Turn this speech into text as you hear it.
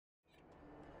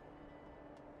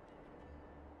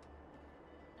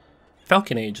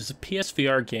Falcon Age is a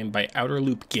PSVR game by Outer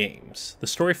Loop Games. The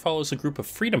story follows a group of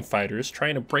freedom fighters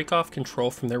trying to break off control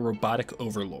from their robotic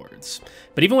overlords.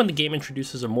 But even when the game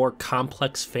introduces a more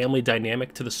complex family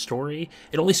dynamic to the story,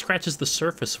 it only scratches the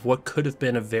surface of what could have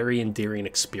been a very endearing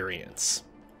experience.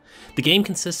 The game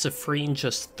consists of freeing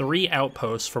just 3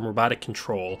 outposts from robotic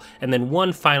control, and then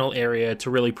one final area to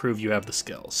really prove you have the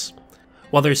skills.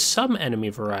 While there's some enemy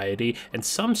variety and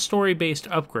some story-based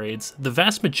upgrades, the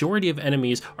vast majority of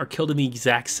enemies are killed in the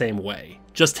exact same way.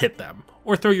 Just hit them,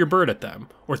 or throw your bird at them,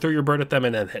 or throw your bird at them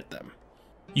and then hit them.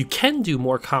 You can do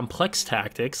more complex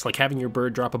tactics, like having your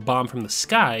bird drop a bomb from the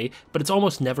sky, but it's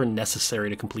almost never necessary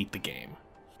to complete the game.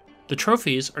 The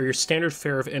trophies are your standard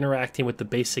fare of interacting with the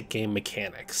basic game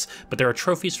mechanics, but there are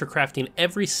trophies for crafting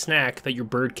every snack that your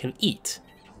bird can eat.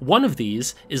 One of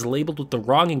these is labeled with the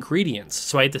wrong ingredients,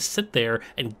 so I had to sit there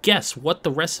and guess what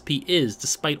the recipe is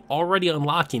despite already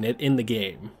unlocking it in the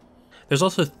game. There's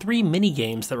also 3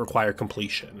 mini-games that require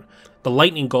completion. The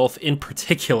lightning golf in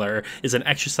particular is an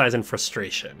exercise in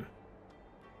frustration.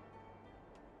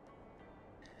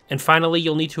 And finally,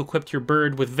 you'll need to equip your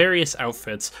bird with various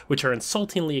outfits, which are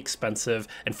insultingly expensive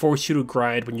and force you to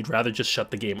grind when you'd rather just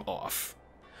shut the game off.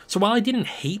 So while I didn't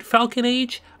hate Falcon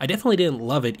Age, I definitely didn't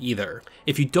love it either.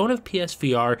 If you don't have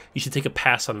PSVR, you should take a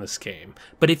pass on this game.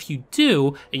 But if you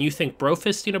do, and you think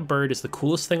bro-fisting a bird is the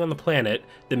coolest thing on the planet,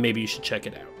 then maybe you should check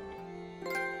it out.